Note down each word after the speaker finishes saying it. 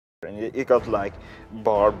And it got like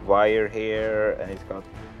barbed wire here, and it's got,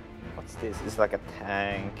 what's this? It's like a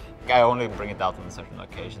tank. I only bring it out on certain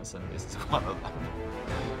occasions, and this is one of them.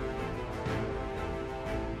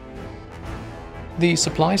 The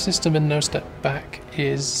supply system in No Step Back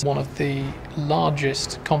is one of the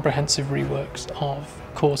largest comprehensive reworks of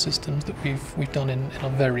core systems that we've done in a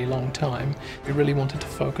very long time. We really wanted to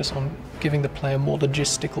focus on giving the player more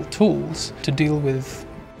logistical tools to deal with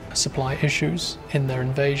supply issues in their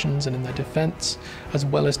invasions and in their defense, as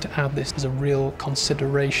well as to add this as a real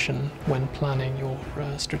consideration when planning your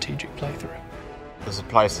strategic playthrough. The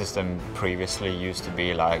supply system previously used to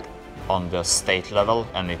be like on the state level,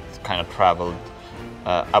 and it kind of traveled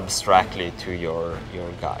abstractly to your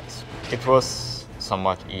guys. It was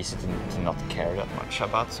somewhat easy to not care that much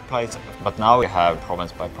about supplies, but now we have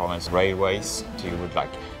province by province railways. You would like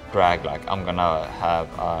drag, like, I'm gonna have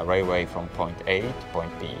a railway from point A to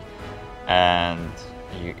point B, and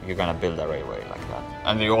you're gonna build a railway like that.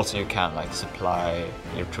 And you can like supply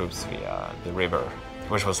your troops via the river,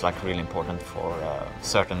 which was like really important for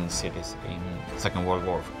certain cities in Second World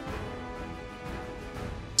War.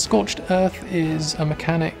 Scorched Earth is a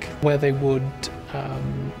mechanic where they would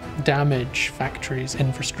damage factories,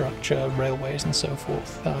 infrastructure, railways and so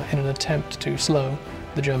forth in an attempt to slow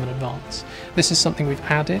the German advance. This is something we've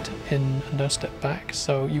added in No Step Back,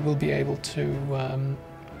 so you will be able to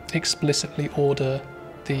explicitly order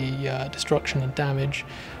the destruction and damage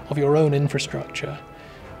of your own infrastructure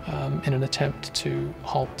in an attempt to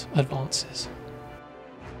halt advances.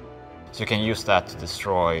 So you can use that to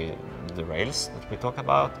destroy the rails that we talk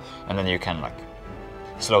about, and then you can like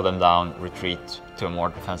slow them down, retreat to a more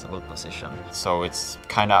defensible position. So it's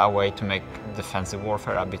kind of a way to make defensive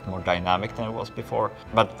warfare a bit more dynamic than it was before.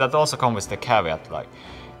 But that also comes with the caveat, like,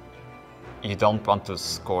 you don't want to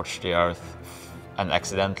scorch the earth and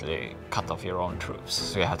accidentally cut off your own troops,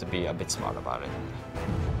 so you have to be a bit smart about it.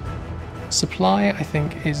 Supply, I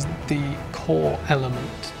think, is the core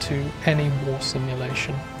element to any war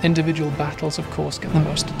simulation. Individual battles, of course, get the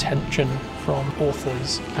most attention from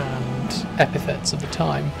authors and epithets of the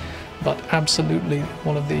time, but absolutely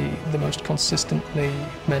one of the most consistently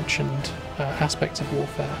mentioned aspects of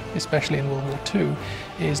warfare, especially in World War II,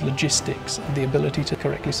 is logistics, the ability to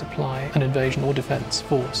correctly supply an invasion or defence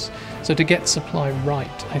force. So to get supply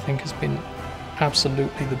right, I think, has been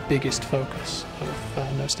absolutely the biggest focus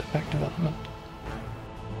of No Step Back development.